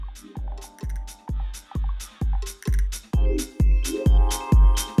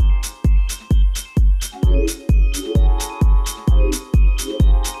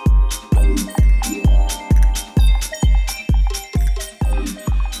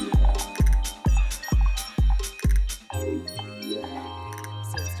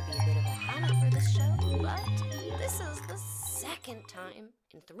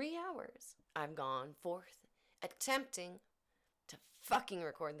3 hours, I've gone forth attempting to fucking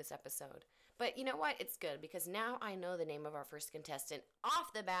record this episode. But you know what? It's good because now I know the name of our first contestant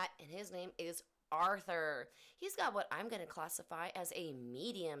off the bat, and his name is Arthur. He's got what I'm going to classify as a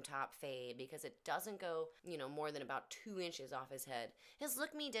medium top fade because it doesn't go, more than about 2 inches off his head. His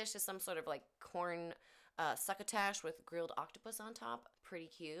look me dish is some sort of like corn succotash with grilled octopus on top. Pretty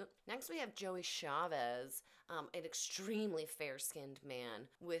cute. Next we have Joey Chavez, an extremely fair-skinned man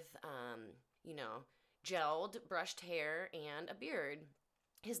with, gelled, brushed hair and a beard.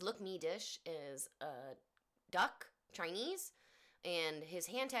 His look me dish is a duck, Chinese, and his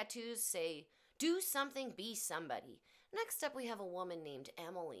hand tattoos say, "Do something, be somebody." Next up, we have a woman named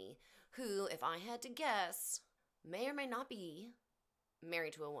Emily, who, if I had to guess, may or may not be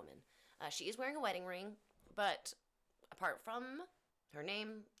married to a woman. She is wearing a wedding ring, but apart from her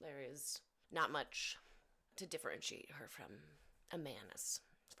name, there is not much to differentiate her from a man as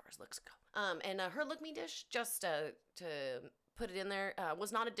far as looks go. And her look me dish, just to put it in there,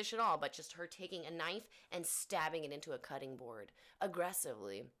 was not a dish at all, but just her taking a knife and stabbing it into a cutting board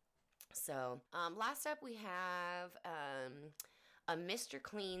aggressively. So, last up we have a Mr.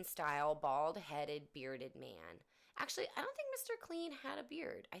 Clean style bald-headed bearded man. Actually, I don't think Mr. Clean had a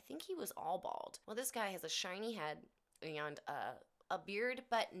beard. I think he was all bald. Well, this guy has a shiny head and a beard,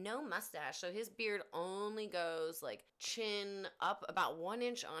 but no mustache. So his beard only goes like chin up about 1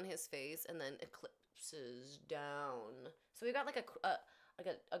 inch on his face and then eclipses down. So we've got like a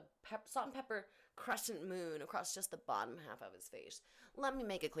salt and pepper crescent moon across just the bottom half of his face. Let me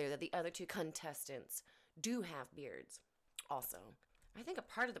make it clear that the other 2 contestants do have beards also. I think a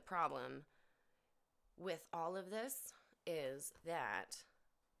part of the problem with all of this is that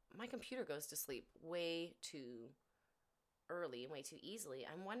my computer goes to sleep way too early and way too easily.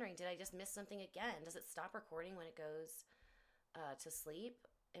 I'm wondering, did I just miss something again? Does it stop recording when it goes to sleep?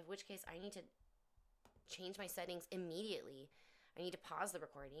 In which case I need to change my settings immediately. I need to pause the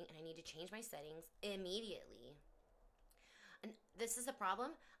recording and I need to change my settings immediately. And this is a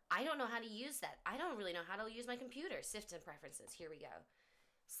problem. I don't know how to use that. I don't really know how to use my computer. System preferences. Here we go.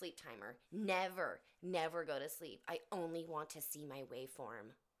 Sleep timer. Never go to sleep. I only want to see my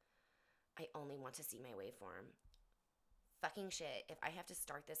waveform. Fucking shit. If I have to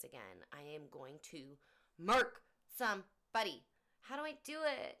start this again, I am going to murk somebody. How do I do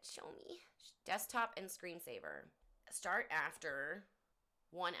it? Show me. Desktop and screensaver. Start after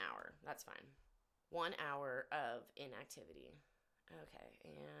 1 hour. That's fine. 1 hour of inactivity. Okay,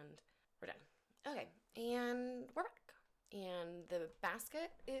 and we're done. Okay, and we're back. And the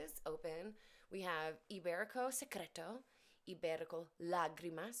basket is open. We have Iberico Secreto, Iberico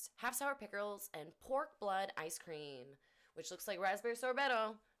Lagrimas, half sour pickles, and pork blood ice cream, which looks like raspberry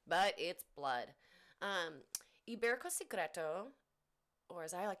sorbetto, but it's blood. Iberico Secreto, or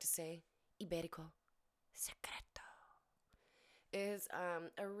as I like to say, Iberico Secreto, is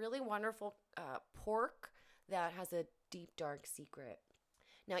a really wonderful pork that has a deep, dark secret.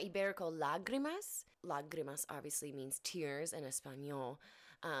 Now, Iberico Lagrimas obviously means tears in Espanol.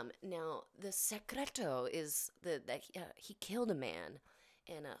 Now, the secreto is that he killed a man.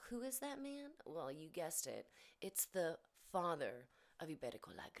 And who is that man? Well, you guessed it. It's the father of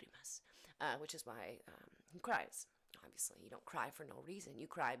Iberico Lagrimas, which is why he cries. Obviously, you don't cry for no reason. You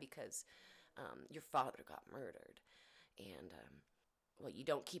cry because your father got murdered. And you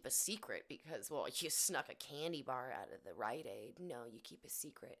don't keep a secret because, you snuck a candy bar out of the Rite Aid. No, you keep a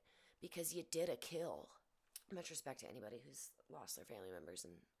secret because you did a kill. Much respect to anybody who's lost their family members.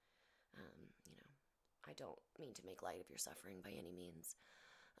 And, I don't mean to make light of your suffering by any means.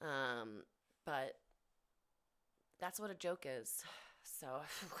 But that's what a joke is. So,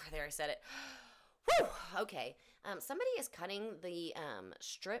 there, I said it. Whew! Okay. Somebody is cutting the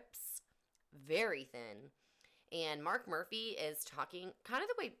strips very thin. And Mark Murphy is talking kind of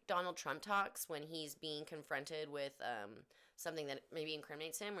the way Donald Trump talks when he's being confronted with something that maybe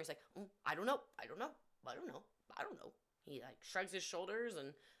incriminates him, where he's like, I don't know. He like shrugs his shoulders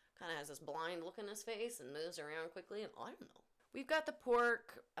and kind of has this blind look in his face and moves around quickly, and I don't know. We've got the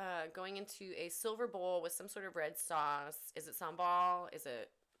pork going into a silver bowl with some sort of red sauce. Is it sambal? Is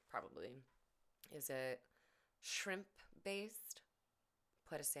it shrimp based?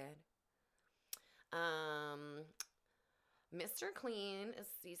 Puede ser. Mr. Clean is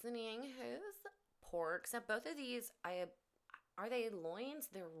seasoning his pork. So both of these, are they loins?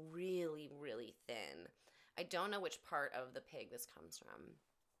 They're really, really thin. I don't know which part of the pig this comes from.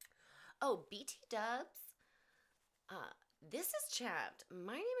 Oh, BT Dubs. This is Chapped.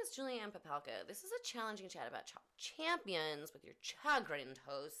 My name is Julianne Papelka. This is a challenging chat about champions with your chagrined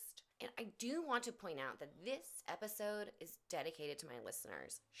host. And I do want to point out that this episode is dedicated to my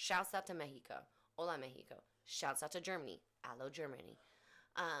listeners. Shouts out to Mexico. Hola, Mexico. Shouts out to Germany. Hello, Germany.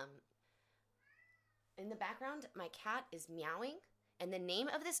 In the background, my cat is meowing. And the name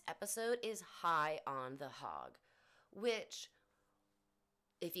of this episode is High on the Hog, which,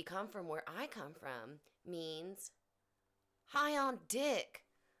 if you come from where I come from, means high on dick.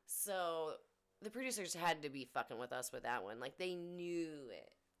 So the producers had to be fucking with us with that one. Like, they knew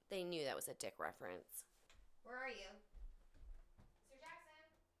it. They knew that was a dick reference. Where are you? Mr. Jackson?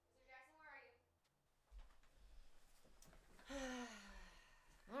 Mr. Jackson, where are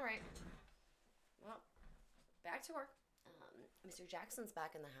you? All right. Well, back to work. Mr. Jackson's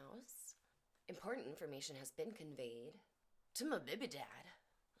back in the house. Important information has been conveyed to my baby dad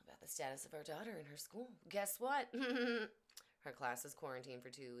about the status of our daughter in her school. Guess what? Her class is quarantined for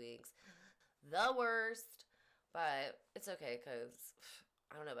 2 weeks. The worst. But it's okay, because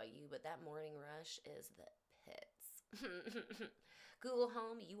I don't know about you, but that morning rush is the pits. Google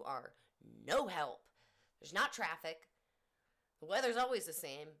Home, you are no help. There's not traffic. The weather's always the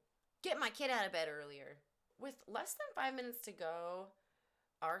same. Get my kid out of bed earlier. With less than 5 minutes to go,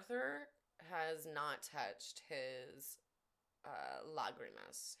 Arthur has not touched his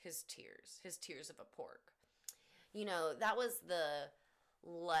lagrimas, his tears of a pork. You know, that was the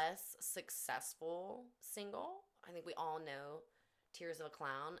less successful single. I think we all know Tears of a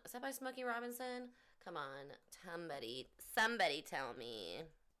Clown. Is that by Smokey Robinson? Come on, somebody tell me.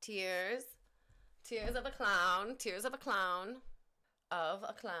 Tears of a Clown, Tears of a Clown, of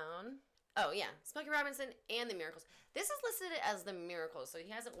a Clown. Oh, yeah, Smokey Robinson and The Miracles. This is listed as The Miracles, so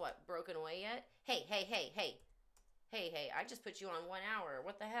he hasn't, broken away yet? Hey, I just put you on 1 hour.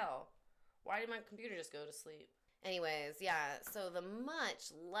 What the hell? Why did my computer just go to sleep? Anyways, yeah, so the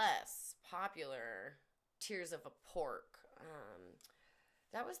much less popular Tears of a Pork,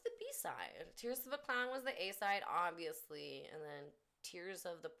 that was the B-side. Tears of a Clown was the A-side, obviously, and then Tears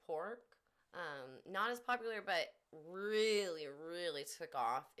of the Pork, not as popular, but really, really took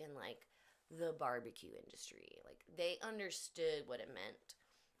off in, like, the barbecue industry. Like, they understood what it meant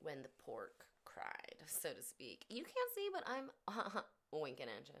when the pork cried, so to speak. You can't see, but I'm winking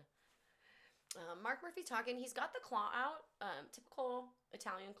at you. Mark Murphy talking. He's got the claw out, typical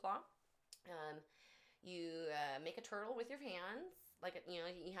Italian claw. You make a turtle with your hands, like, you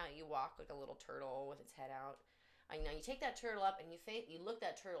know, how you walk like a little turtle with its head out. Now you take that turtle up and you look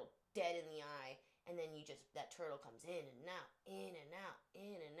that turtle dead in the eye, and then that turtle comes in and out, in and out,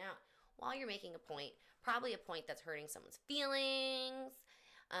 in and out, while you're making a point, probably a point that's hurting someone's feelings.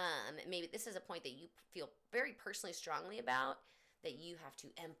 Maybe this is a point that you feel very personally strongly about, that you have to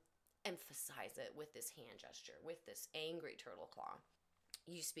emphasize it with this hand gesture, with this angry turtle claw.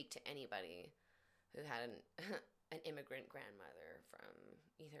 You speak to anybody who had an immigrant grandmother from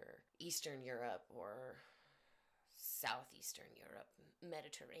either Eastern Europe or Southeastern Europe,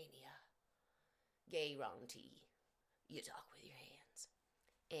 Mediterranean, gay wrong tea. You talk with your hands.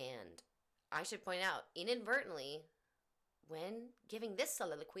 And I should point out, inadvertently, when giving this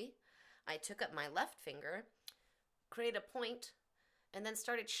soliloquy, I took up my left finger, created a point, and then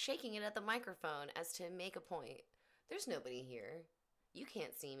started shaking it at the microphone as to make a point. There's nobody here. You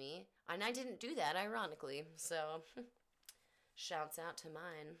can't see me. And I didn't do that, ironically. So, shouts out to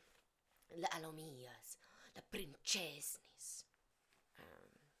mine. La alomillas. La princesnis.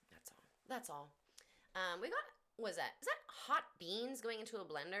 That's all. We got, what is that? Is that hot beans going into a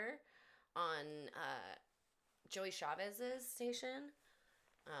blender on Joey Chavez's station?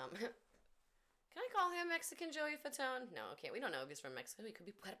 Can I call him Mexican Joey Fatone? No, okay, we don't know if he's from Mexico. He could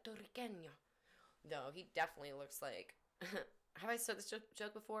be Puerto Riqueño. Though, he definitely looks like... Have I said this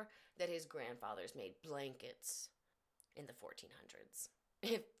joke before? That his grandfathers made blankets in the 1400s.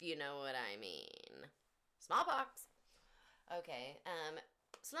 If you know what I mean. Smallpox. Okay,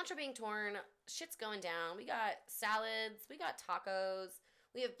 cilantro being torn. Shit's going down. We got salads. We got tacos.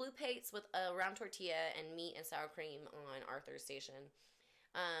 We have blue plates with a round tortilla and meat and sour cream on Arthur's station.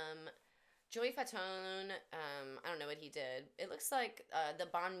 Joey Fatone, I don't know what he did. It looks like the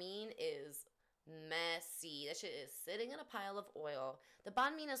banh mi is messy. That shit is sitting in a pile of oil. The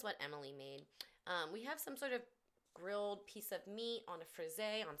banh mi is what Emily made. We have some sort of grilled piece of meat on a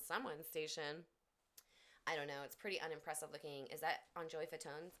frisee on someone's station. I don't know. It's pretty unimpressive looking. Is that on Joey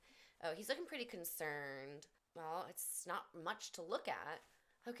Fatone's? Oh, he's looking pretty concerned. Well, it's not much to look at.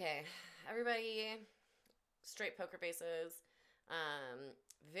 Okay, everybody, straight poker faces.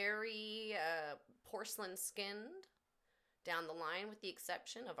 Very porcelain skinned down the line, with the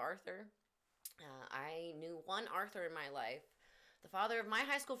exception of Arthur. I knew one Arthur in my life, the father of my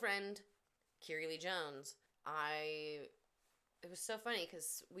high school friend, Kiri Lee Jones. I it was so funny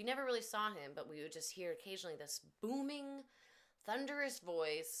because we never really saw him, but we would just hear occasionally this booming, thunderous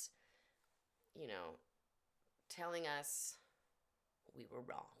voice, you know, telling us we were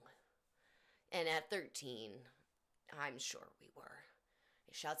wrong. And at 13, I'm sure we were.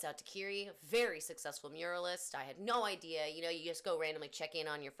 Shouts out to Kiri, very successful muralist. I had no idea. You know, you just go randomly check in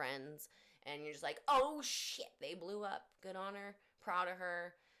on your friends, and you're just like, oh shit, they blew up. Good on her. Proud of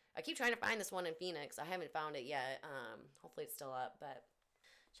her. I keep trying to find this one in Phoenix. I haven't found it yet. Hopefully it's still up, but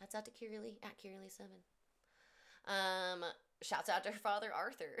shouts out to Kiri Lee, at Kiri Lee 7. Shouts out to her father,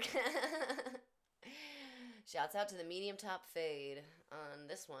 Arthur. Shouts out to the medium top fade on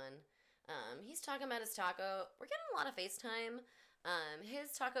this one. He's talking about his taco. We're getting a lot of FaceTime.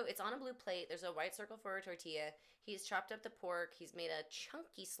 His taco, it's on a blue plate. There's a white circle for a tortilla. He's chopped up the pork. He's made a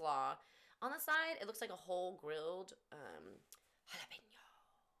chunky slaw. On the side, it looks like a whole grilled jalapeno.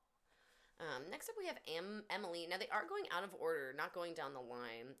 Next up, we have Emily. Now, they are going out of order, not going down the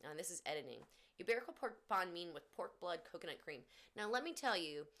line. This is editing. Iberico pork banh mi with pork blood coconut cream. Now, let me tell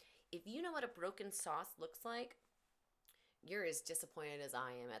you, if you know what a broken sauce looks like, you're as disappointed as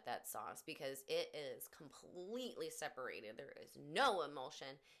I am at that sauce because it is completely separated. There is no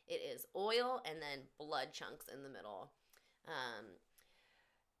emulsion. It is oil and then blood chunks in the middle.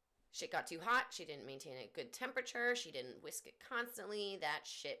 Shit got too hot. She didn't maintain a good temperature. She didn't whisk it constantly. That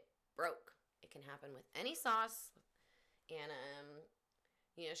shit broke. It can happen with any sauce. And,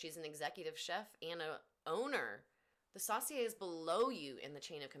 you know, she's an executive chef and a owner. The saucier is below you in the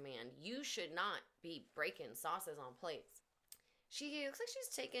chain of command. You should not be breaking sauces on plates. She looks like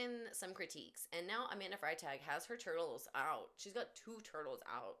she's taken some critiques, and now Amanda Freitag has her turtles out. She's got 2 turtles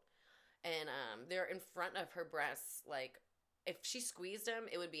out, and they're in front of her breasts. Like, if she squeezed them,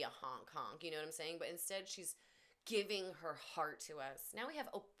 it would be a honk, you know what I'm saying? But instead, she's giving her heart to us. Now we have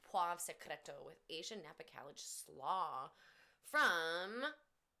Au Poivre Secreto with Asian Napa College slaw from,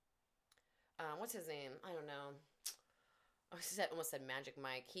 what's his name? I don't know. I almost said Magic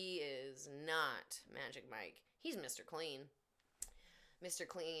Mike. He is not Magic Mike. He's Mr. Clean. Mr.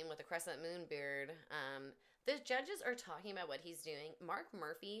 Clean with a crescent moon beard. The judges are talking about what he's doing. Mark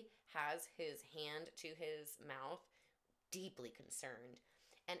Murphy has his hand to his mouth, deeply concerned.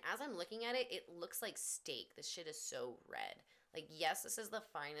 And as I'm looking at it, it looks like steak. This shit is so red. Like, yes, this is the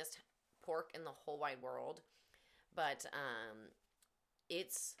finest pork in the whole wide world, but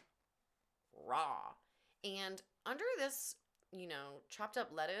it's raw. And under this, you know, chopped up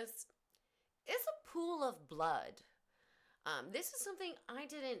lettuce is a pool of blood. This is something I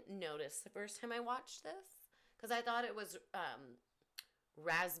didn't notice the first time I watched this because I thought it was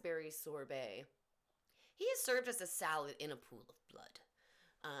raspberry sorbet. He is served as a salad in a pool of blood.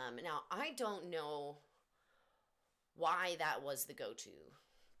 Now, I don't know why that was the go-to,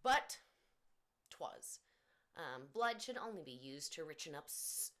 but 'twas. Blood should only be used to richen up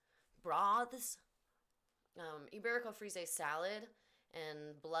broths. Iberico Frise salad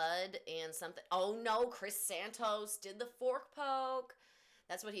and blood and something. Oh no, Chris Santos did the fork poke.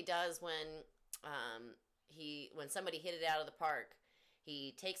 That's what he does when somebody hit it out of the park.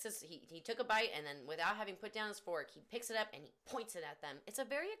 He takes he took a bite and then without having put down his fork, he picks it up and he points it at them. It's a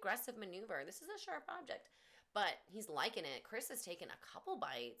very aggressive maneuver. This is a sharp object, but he's liking it. Chris has taken a couple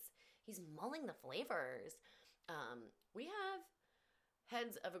bites. He's mulling the flavors. We have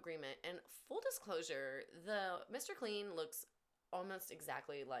heads of agreement, and full disclosure, the Mr. Clean looks almost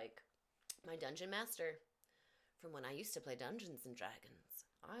exactly like my dungeon master from when I used to play Dungeons and Dragons.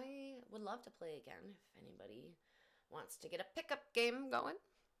 I would love to play again if anybody wants to get a pickup game going.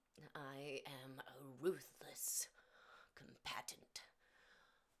 I am a ruthless combatant.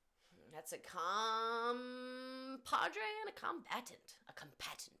 That's a compadre and a combatant. A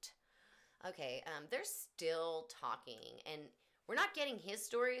combatant. Okay, they're still talking, and we're not getting his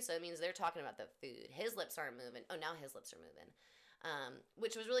story, so it means they're talking about the food. His lips aren't moving. Oh, now his lips are moving.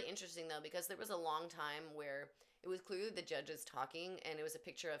 Which was really interesting, though, because there was a long time where it was clearly the judges talking, and it was a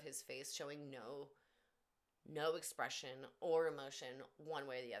picture of his face showing no expression or emotion one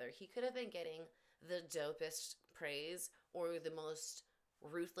way or the other. He could have been getting the dopest praise or the most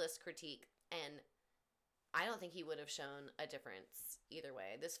ruthless critique, and I don't think he would have shown a difference either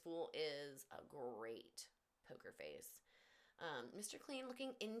way. This fool is a great poker face. Mr. Clean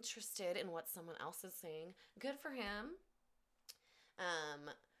looking interested in what someone else is saying. Good for him.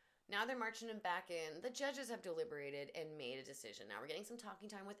 Now they're marching him back in. The judges have deliberated and made a decision. Now we're getting some talking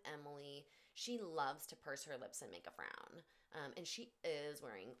time with Emily. She loves to purse her lips and make a frown. And she is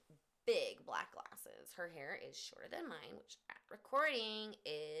wearing big black glasses. Her hair is shorter than mine, which at recording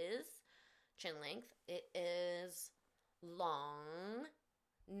is chin length. It is long.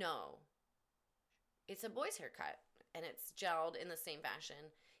 No. It's a boy's haircut. and it's gelled in the same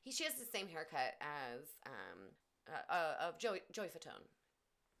fashion. She has the same haircut as of Joey Fatone.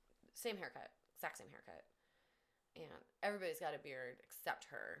 Same haircut, exact same haircut. And everybody's got a beard except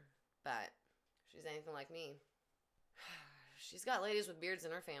her. But if she's anything like me, she's got ladies with beards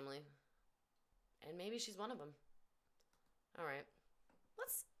in her family. And maybe she's one of them. All right.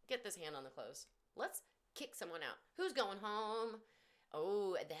 Let's get this hand on the close. Let's kick someone out. Who's going home?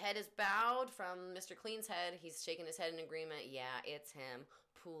 Oh, the head is bowed from Mr. Clean's head. He's shaking his head in agreement. Yeah, it's him.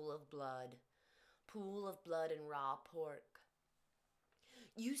 Pool of blood. Pool of blood and raw pork.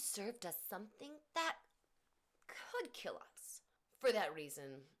 You served us something that could kill us. For that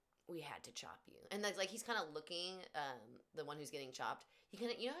reason, we had to chop you. And that's like he's kind of looking, the one who's getting chopped. He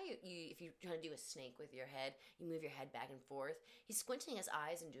kind of, you know how you if you're trying to do a snake with your head, you move your head back and forth. He's squinting his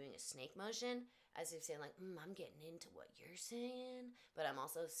eyes and doing a snake motion, as if saying like, I'm getting into what you're saying, but I'm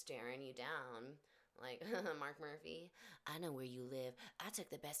also staring you down. Like, Mark Murphy, I know where you live. I took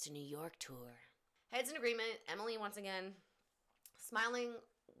the Best of New York tour. Heads in agreement. Emily, once again, smiling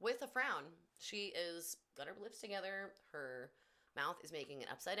with a frown. She is got her lips together. Her mouth is making an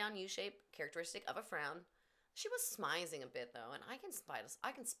upside-down U shape, characteristic of a frown. She was smizing a bit, though, and I can spot a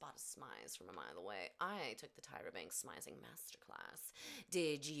smize from a mile away. I took the Tyra Banks smizing masterclass.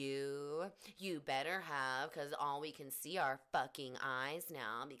 Did you? You better have, because all we can see are fucking eyes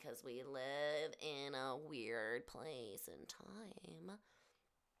now, because we live in a weird place and time.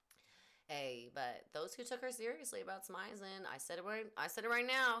 Hey, but those who took her seriously about smizing, I said it right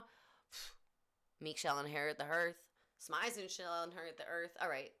now. Meek shall inherit the hearth. Smizing shall inherit the earth. All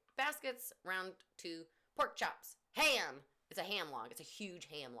right, baskets, round 2. Pork chops. Ham. It's a ham log. It's a huge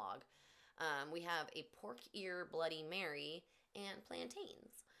ham log. We have a pork ear Bloody Mary and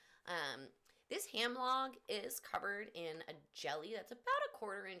plantains. This ham log is covered in a jelly that's about a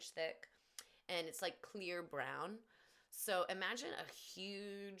 1/4 inch thick, and it's like clear brown. So imagine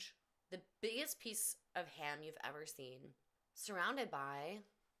the biggest piece of ham you've ever seen, surrounded by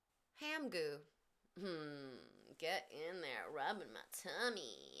ham goo. Get in there, rubbing my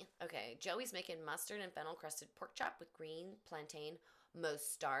tummy. Okay, Joey's making mustard and fennel crusted pork chop with green plantain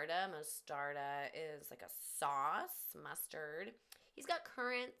mostarda. Mostarda is like a sauce, mustard. He's got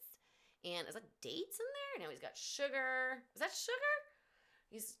currants and is that dates in there? No, he's got sugar. Is that sugar?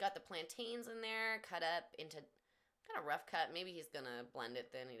 He's got the plantains in there, cut up into kind of rough cut. Maybe he's gonna blend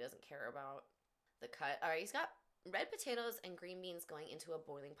it then. He doesn't care about the cut. All right, he's got red potatoes and green beans going into a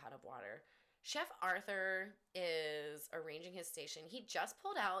boiling pot of water. Chef Arthur is arranging his station. He just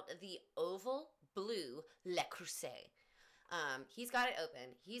pulled out the oval blue Le Creuset. He's got it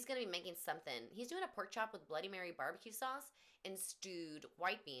open. He's going to be making something. He's doing a pork chop with Bloody Mary barbecue sauce and stewed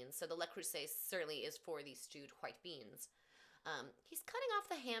white beans. So the Le Creuset certainly is for the stewed white beans. He's cutting off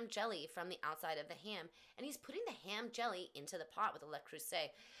the ham jelly from the outside of the ham, and he's putting the ham jelly into the pot with the Le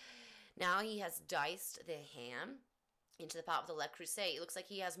Creuset. Now he has diced the ham into the pot with the Le Creuset. It looks like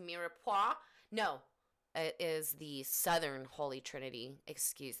he has mirepoix. No, it is the Southern Holy Trinity.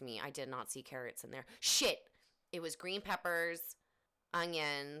 Excuse me, I did not see carrots in there. Shit! It was green peppers,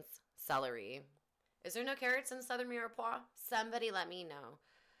 onions, celery. Is there no carrots in Southern mirepoix? Somebody let me know.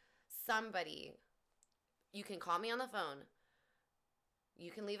 Somebody. You can call me on the phone. You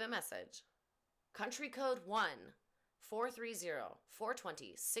can leave a message. Country code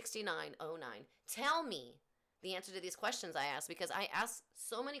 1-430-420-6909. Tell me the answer to these questions I asked, because I ask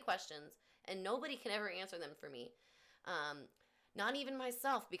so many questions and nobody can ever answer them for me. Not even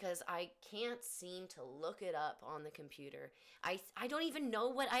myself, because I can't seem to look it up on the computer. I don't even know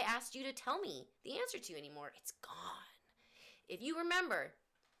what I asked you to tell me the answer to anymore. It's gone. If you remember,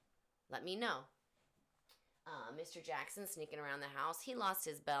 let me know. Mr. Jackson sneaking around the house. He lost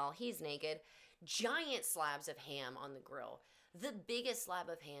his bell. He's naked. Giant slabs of ham on the grill. The biggest slab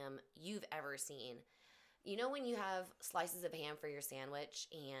of ham you've ever seen. You know when you have slices of ham for your sandwich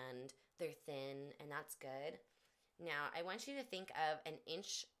and they're thin and that's good? Now, I want you to think of an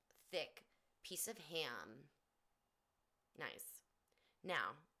inch thick piece of ham. Nice.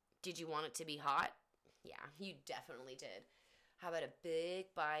 Now, did you want it to be hot? Yeah, you definitely did. How about a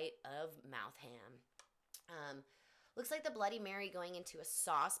big bite of mouth ham? Looks like the Bloody Mary going into a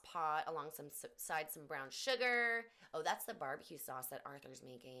sauce pot alongside some brown sugar. Oh, that's the barbecue sauce that Arthur's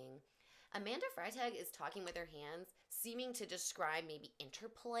making. Amanda Freitag is talking with her hands, seeming to describe maybe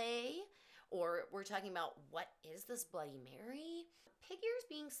interplay, or we're talking about what is this Bloody Mary? Pig ears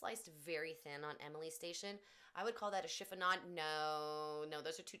being sliced very thin on Emily's station. I would call that a chiffonade. No,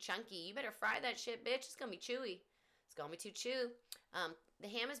 those are too chunky. You better fry that shit, bitch. It's gonna be chewy. It's gonna be too chew. The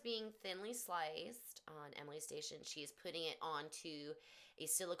ham is being thinly sliced on Emily's station. She is putting it onto a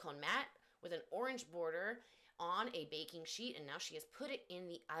silicone mat with an orange border. on a baking sheet, and now she has put it in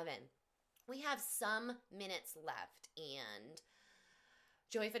the oven. We have some minutes left, and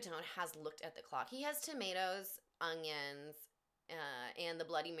Joey Fatone has looked at the clock. He has tomatoes, onions, and the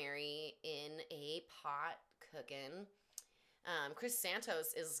Bloody Mary in a pot cooking. Chris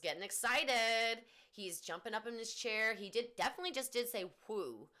Santos is getting excited. He's jumping up in his chair. He definitely just did say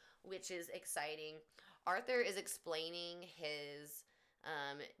whoo, which is exciting. Arthur is explaining his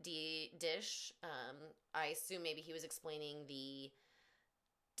dish. I assume maybe he was explaining the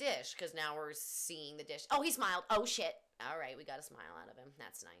dish, because now we're seeing the dish. Oh, he smiled. Oh, shit. All right, we got a smile out of him.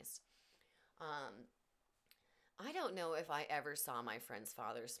 That's nice. I don't know if I ever saw my friend's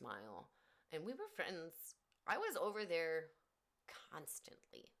father smile. And we were friends. I was over there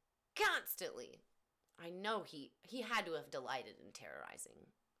constantly. I know he had to have delighted in terrorizing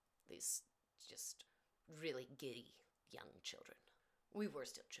these just really giddy young children. We were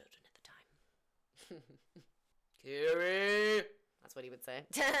still children at the time. Carrie! That's what he would say.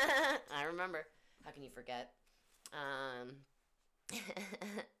 I remember. How can you forget?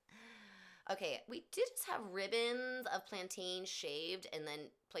 Okay, we did just have ribbons of plantain shaved and then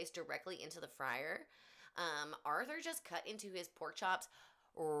placed directly into the fryer. Arthur just cut into his pork chops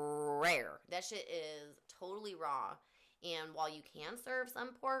rare. That shit is totally raw. And while you can serve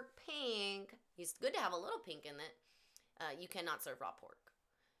some pork pink, it's good to have a little pink in it. You cannot serve raw pork.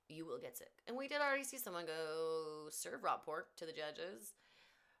 You will get sick. And we did already see someone go serve raw pork to the judges.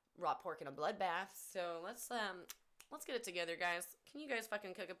 Raw pork in a bloodbath. So let's get it together, guys. Can you guys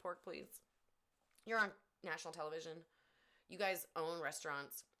fucking cook a pork, please? You're on national television. You guys own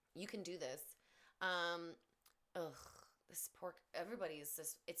restaurants. You can do this. This pork,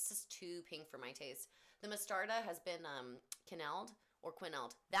 it's just too pink for my taste. The mostarda has been quenelled or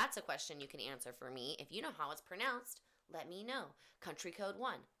quenelled. That's a question you can answer for me. If you know how it's pronounced, let me know. Country code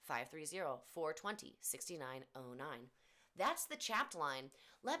 1-530-420-6909. That's the chapped line.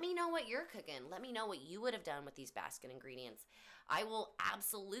 Let me know what you're cooking. Let me know what you would have done with these basket ingredients. I will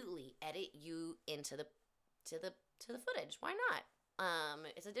absolutely edit you into the footage. Why not?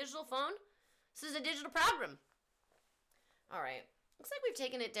 It's a digital phone. This is a digital program. All right. Looks like we've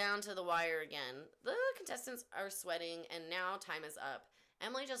taken it down to the wire again. The contestants are sweating, and now time is up.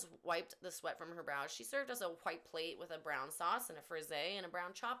 Emily just wiped the sweat from her brow. She served us a white plate with a brown sauce and a frisee and a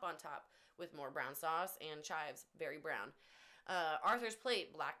brown chop on top with more brown sauce and chives, very brown. Arthur's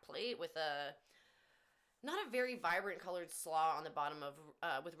plate, black plate with not a very vibrant colored slaw on the bottom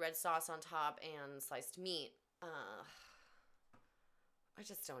with red sauce on top and sliced meat. I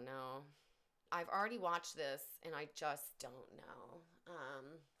just don't know. I've already watched this, and I just don't know.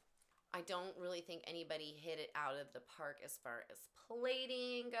 I don't really think anybody hit it out of the park as far as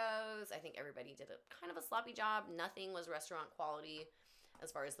plating goes. I think everybody did a kind of a sloppy job. Nothing was restaurant quality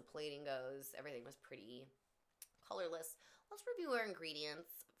as far as the plating goes. Everything was pretty colorless. Let's review our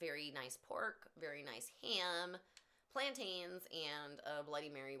ingredients. Very nice pork, very nice ham, plantains, and a Bloody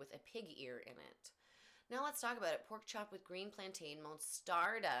Mary with a pig ear in it. Now let's talk about it. Pork chop with green plantain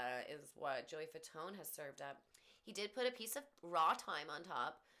mostarda is what Joey Fatone has served up. He did put a piece of raw thyme on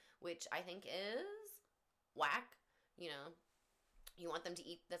top, which I think is whack. You know, you want them to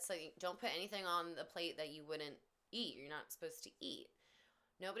eat. That's like, don't put anything on the plate that you wouldn't eat. You're not supposed to eat.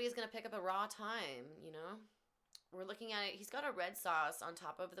 Nobody's going to pick up a raw thyme, you know. We're looking at it. He's got a red sauce on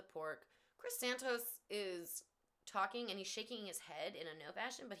top of the pork. Chris Santos is talking and he's shaking his head in a no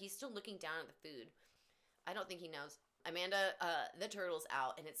fashion, but he's still looking down at the food. I don't think he knows. Amanda, the turtle's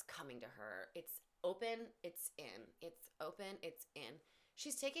out and it's coming to her. It's open, it's in. It's open, it's in.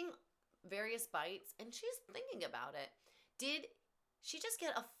 She's taking various bites and she's thinking about it. Did she just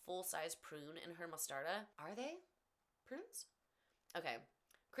get a full-size prune in her mostarda? Are they prunes? Okay.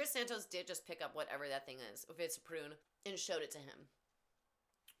 Chris Santos did just pick up whatever that thing is, if it's a prune, and showed it to him.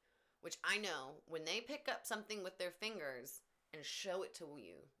 Which I know, when they pick up something with their fingers and show it to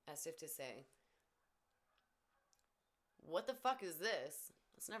you, as if to say, what the fuck is this?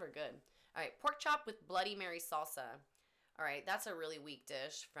 That's never good. All right, pork chop with Bloody Mary salsa. All right, that's a really weak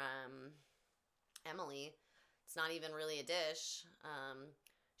dish from Emily. It's not even really a dish.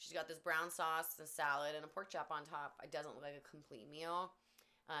 She's got this brown sauce, a salad, and a pork chop on top. It doesn't look like a complete meal.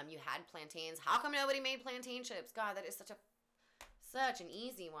 You had plantains. How come nobody made plantain chips? God, that is such an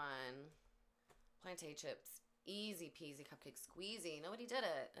easy one. Plantain chips. Easy peasy, cupcake squeezy. Nobody did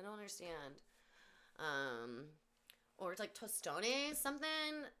it. I don't understand. Or it's like tostones,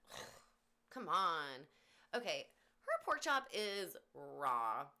 something. Come on. Okay, her pork chop is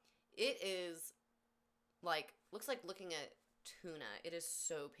raw. It is like, looks like looking at tuna. It is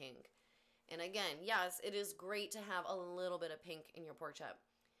so pink. And again, yes, it is great to have a little bit of pink in your pork chop.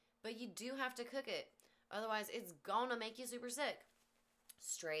 But you do have to cook it.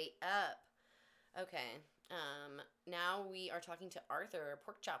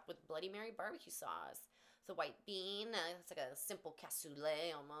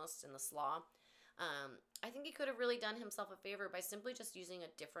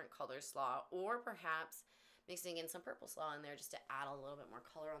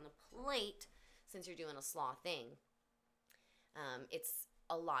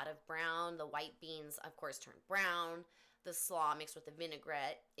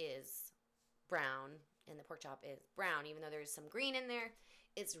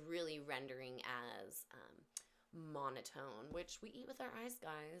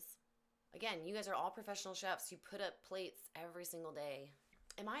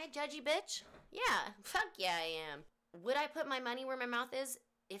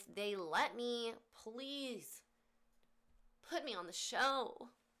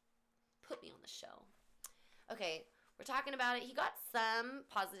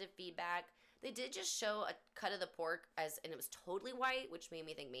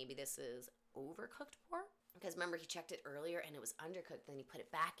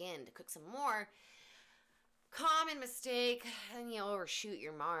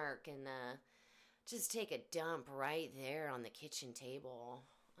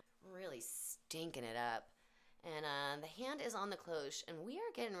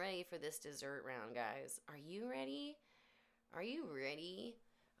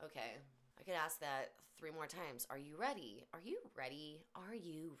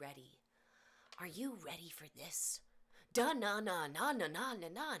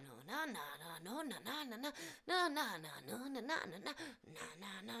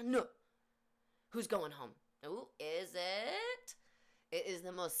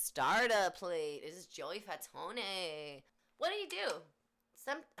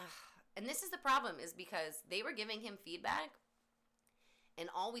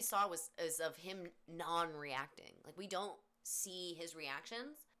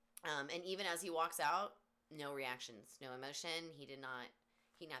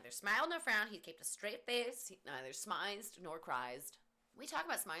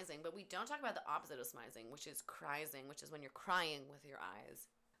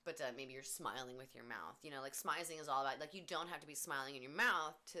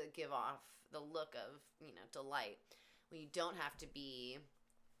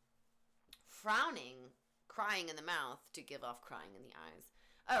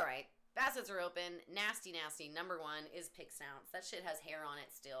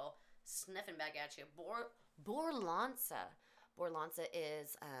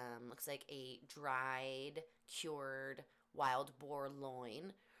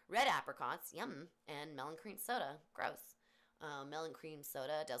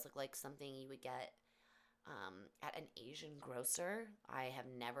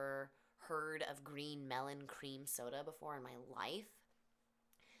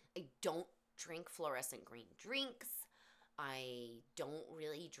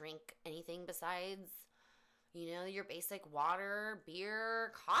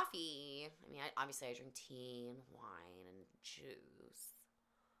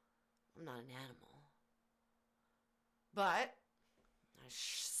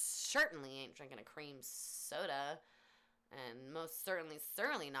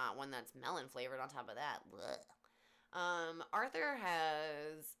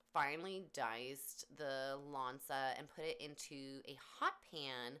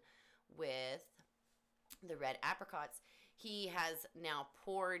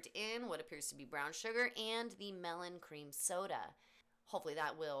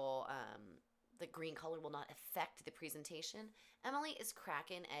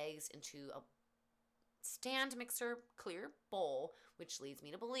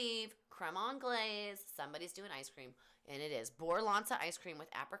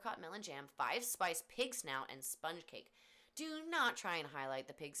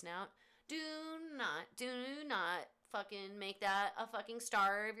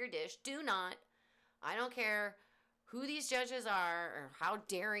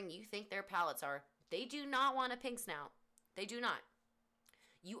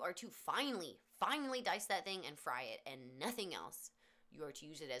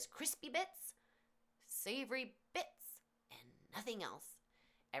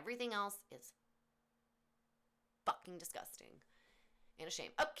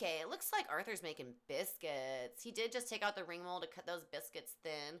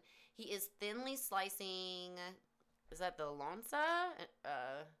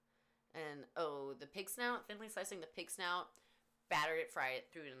 battered it, fried it,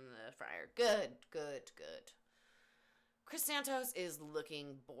 threw it in the fryer. Good, good, good. Chris Santos is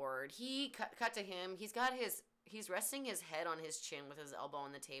looking bored. He cut to him. He's resting his head on his chin with his elbow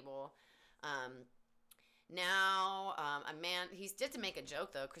on the table. Now, he did to make a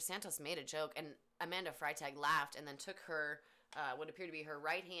joke though. Chris Santos made a joke, and Amanda Freitag laughed and then took her, what appeared to be her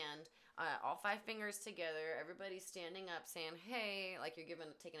right hand, all 5 fingers together. Everybody's standing up, saying, "Hey," like you're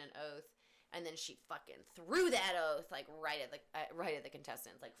taking an oath. And then she fucking threw that oath like right at the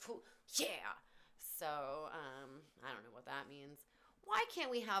contestants, like, yeah. So I don't know what that means. Why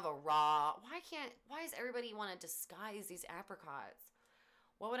can't we have a raw? Why does everybody want to disguise these apricots?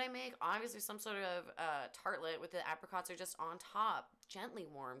 What would I make? Obviously some sort of tartlet with the apricots are just on top, gently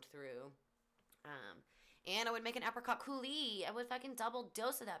warmed through. And I would make an apricot coulis. I would fucking double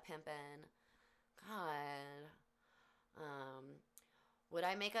dose of that pimpin'. God. Would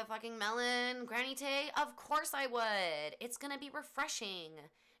I make a fucking melon granite? Of course I would. It's gonna be refreshing.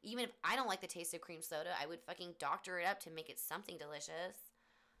 Even if I don't like the taste of cream soda, I would fucking doctor it up to make it something delicious.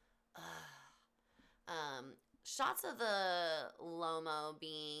 Shots of the Lomo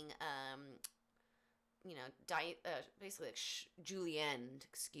being, basically like julienne,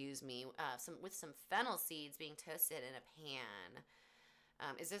 excuse me, with some fennel seeds being toasted in a pan.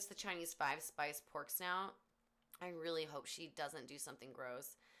 Is this the Chinese 5-spice pork snout? I really hope she doesn't do something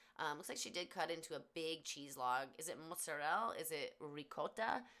gross. Looks like she did cut into a big cheese log. Is it mozzarella? Is it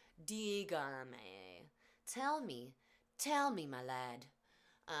ricotta? Dígame. Tell me, my lad.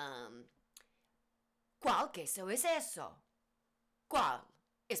 ¿Cuál queso es eso? ¿Cuál?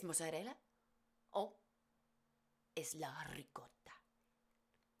 ¿Es mozzarella? ¿O es la ricotta?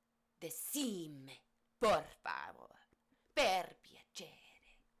 Decime, por favor, per piacere.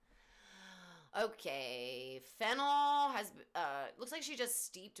 Okay, fennel looks like she just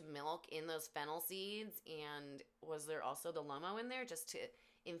steeped milk in those fennel seeds, and was there also the Lomo in there just to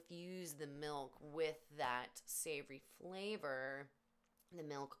infuse the milk with that savory flavor? The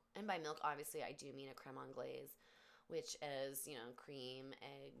milk, and by milk, obviously, I do mean a creme anglaise, which is, cream,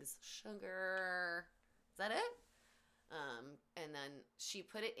 eggs, sugar. Is that it? And then she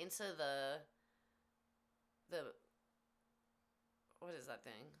put it into the what is that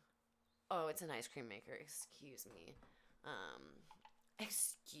thing? Oh, it's an ice cream maker. Excuse me.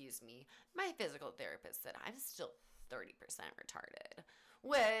 My physical therapist said I'm still 30% retarded,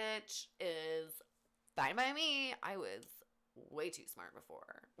 which is fine by me. I was way too smart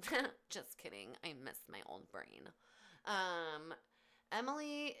before. Just kidding. I miss my old brain.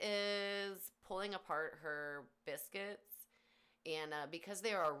 Emily is pulling apart her biscuits, and because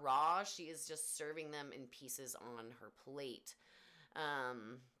they are raw, she is just serving them in pieces on her plate.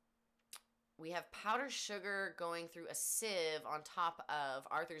 We have powdered sugar going through a sieve on top of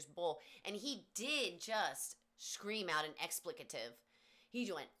Arthur's bowl, and he did just scream out an explicative.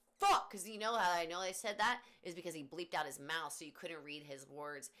 He went, fuck, because you know how I know they said that is because he bleeped out his mouth so you couldn't read his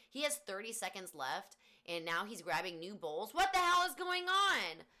words. He has 30 seconds left, and now he's grabbing new bowls. What the hell is going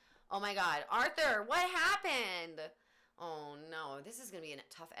on? Oh my god. Arthur, what happened? Oh no, this is going to be a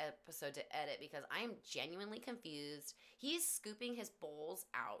tough episode to edit because I am genuinely confused. He's scooping his bowls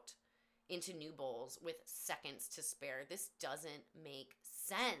out into new bowls with seconds to spare. This doesn't make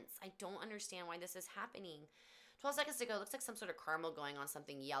sense. I don't understand why this is happening. 12 seconds to go. Looks like some sort of caramel going on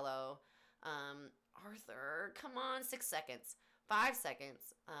something yellow. Arthur, come on. 6 seconds. 5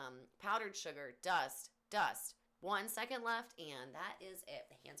 seconds. Powdered sugar. Dust. 1 second left, and that is it.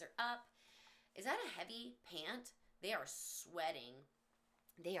 The hands are up. Is that a heavy pant? They are sweating.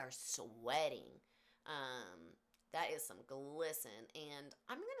 That is some glisten. And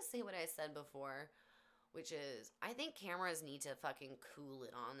I'm going to say what I said before, which is I think cameras need to fucking cool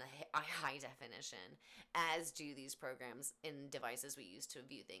it on the high definition, as do these programs and devices we use to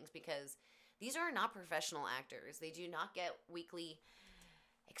view things, because these are not professional actors. They do not get weekly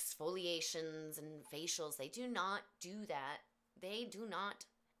exfoliations and facials. They do not do that. They do not.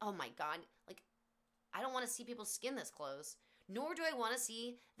 Oh my god. Like, I don't want to see people's skin this close. Nor do I want to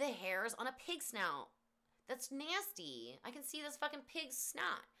see the hairs on a pig snout. That's nasty. I can see this fucking pig's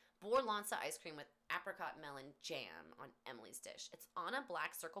snot. Borlanza ice cream with apricot melon jam on Emily's dish. It's on a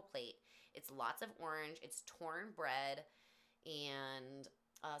black circle plate. It's lots of orange. It's torn bread and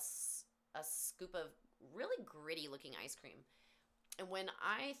a scoop of really gritty looking ice cream. And when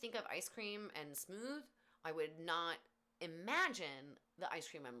I think of ice cream and smooth, I would not imagine the ice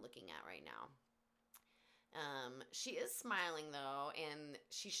cream I'm looking at right now. She is smiling though, and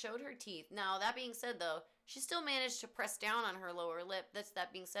she showed her teeth. Now, that being said though, she still managed to press down on her lower lip.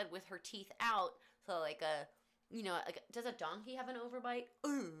 That being said, with her teeth out. So like does a donkey have an overbite?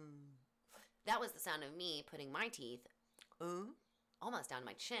 That was the sound of me putting my teeth almost down to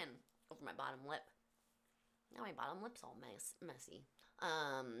my chin over my bottom lip. Now my bottom lip's all messy.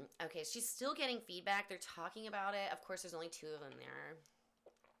 Okay, she's still getting feedback. They're talking about it. Of course, there's only 2 of them there.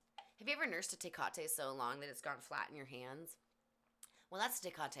 Have you ever nursed a Tecate so long that it's gone flat in your hands? Well, that's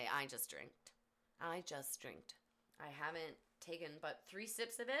Tecate I just drank. I haven't taken but 3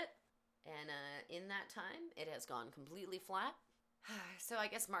 sips of it, and in that time, it has gone completely flat. So I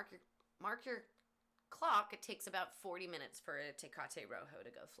guess mark your clock. It takes about 40 minutes for a Tecate Rojo to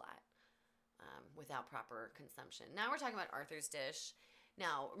go flat without proper consumption. Now we're talking about Arthur's dish.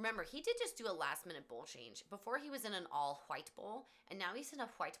 Now, remember, he did just do a last-minute bowl change. Before, he was in an all-white bowl, and now he's in a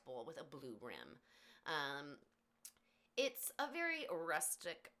white bowl with a blue rim. It's a very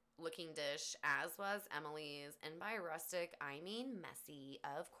rustic-looking dish, as was Emily's. And by rustic, I mean messy,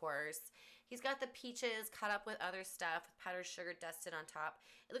 of course. He's got the peaches cut up with other stuff, with powdered sugar dusted on top.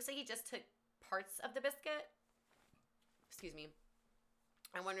 It looks like he just took parts of the biscuit. Excuse me.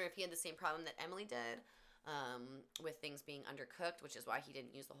 I wonder if he had the same problem that Emily did with things being undercooked, which is why he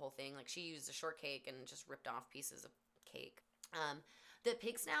didn't use the whole thing. Like, she used a shortcake and just ripped off pieces of cake. The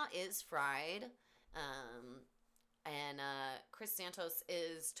pig snout is fried, and Chris Santos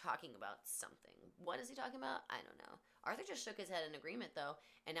is talking about something. What is he talking about? I don't know. Arthur just shook his head in agreement, though,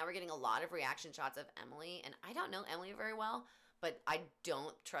 and now we're getting a lot of reaction shots of Emily, and I don't know Emily very well, but I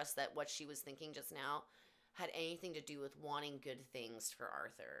don't trust that what she was thinking just now had anything to do with wanting good things for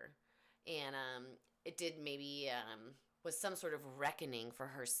Arthur. And it did maybe was some sort of reckoning for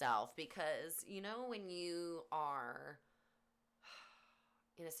herself, because, you know, when you are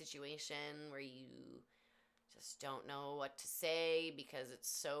in a situation where you just don't know what to say because it's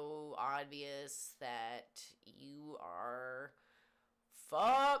so obvious that you are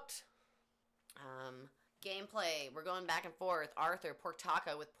fucked. Gameplay. We're going back and forth. Arthur, pork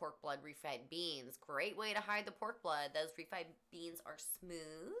taco with pork blood refried beans. Great way to hide the pork blood. Those refried beans are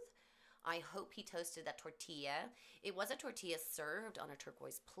smooth. I hope he toasted that tortilla. It was a tortilla served on a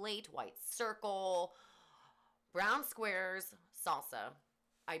turquoise plate, white circle, brown squares, salsa.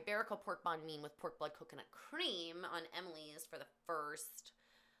 Iberico pork banh mi with pork blood coconut cream on Emily's for the first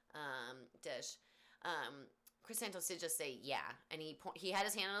dish. Chris Santos did just say yeah, and he had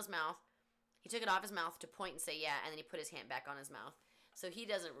his hand on his mouth. He took it off his mouth to point and say yeah, and then he put his hand back on his mouth. So he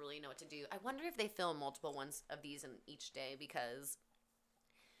doesn't really know what to do. I wonder if they film multiple ones of these in each day, because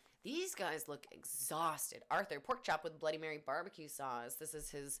these guys look exhausted. Arthur, pork chop with Bloody Mary barbecue sauce. This is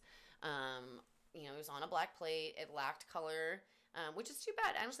his, it was on a black plate. It lacked color, which is too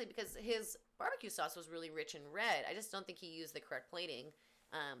bad, honestly, because his barbecue sauce was really rich and red. I just don't think he used the correct plating.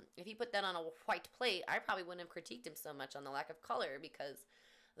 If he put that on a white plate, I probably wouldn't have critiqued him so much on the lack of color, because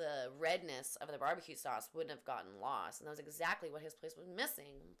the redness of the barbecue sauce wouldn't have gotten lost. And that was exactly what his place was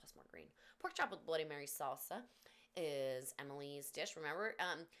missing, plus more green. Pork chop with Bloody Mary salsa is Emily's dish. Remember,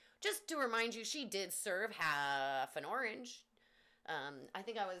 just to remind you, she did serve half an orange. I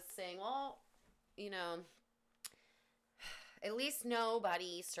think I was saying, well, at least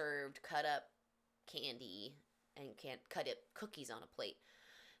nobody served cut up candy and can't cut up cookies on a plate.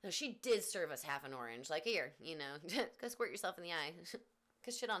 No, she did serve us half an orange. Like, here, go squirt yourself in the eye.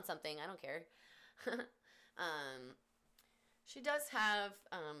 Cause shit on something, I don't care. She does have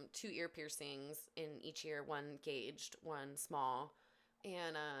 2 ear piercings in each ear, one gauged, one small.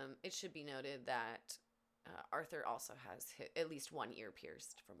 And it should be noted that Arthur also has at least one ear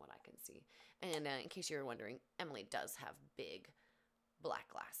pierced, from what I can see. And in case you were wondering, Emily does have big black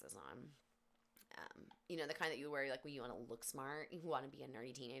glasses on. The kind that you wear like when you want to look smart, you want to be a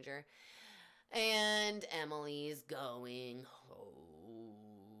nerdy teenager. And Emily's going home.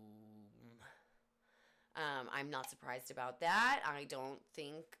 I'm not surprised about that. I don't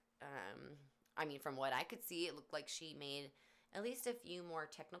think, from what I could see, it looked like she made at least a few more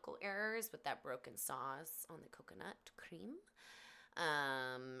technical errors with that broken sauce on the coconut cream.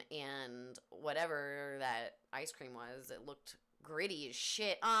 And whatever that ice cream was, it looked gritty as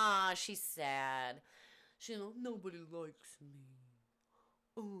shit. She's sad. She's like, nobody likes me.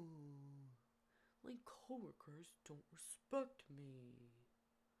 Oh, my coworkers don't respect me.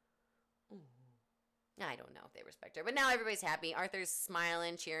 Oh. I don't know if they respect her, but now everybody's happy. Arthur's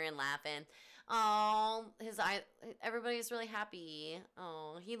smiling, cheering, laughing. Oh, his eye. Everybody's really happy.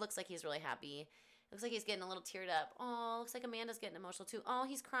 Oh, he looks like he's really happy. Looks like he's getting a little teared up. Oh, looks like Amanda's getting emotional too. Oh,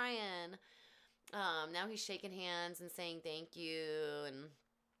 he's crying. Now he's shaking hands and saying thank you. And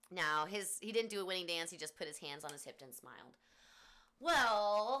now he didn't do a winning dance. He just put his hands on his hip and smiled.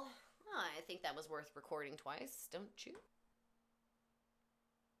 Well, I think that was worth recording twice, don't you?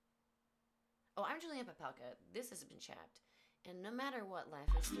 Oh, I'm Julianne Papelka. This has been Chapped. And no matter what life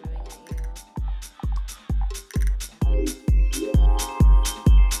is throwing at you,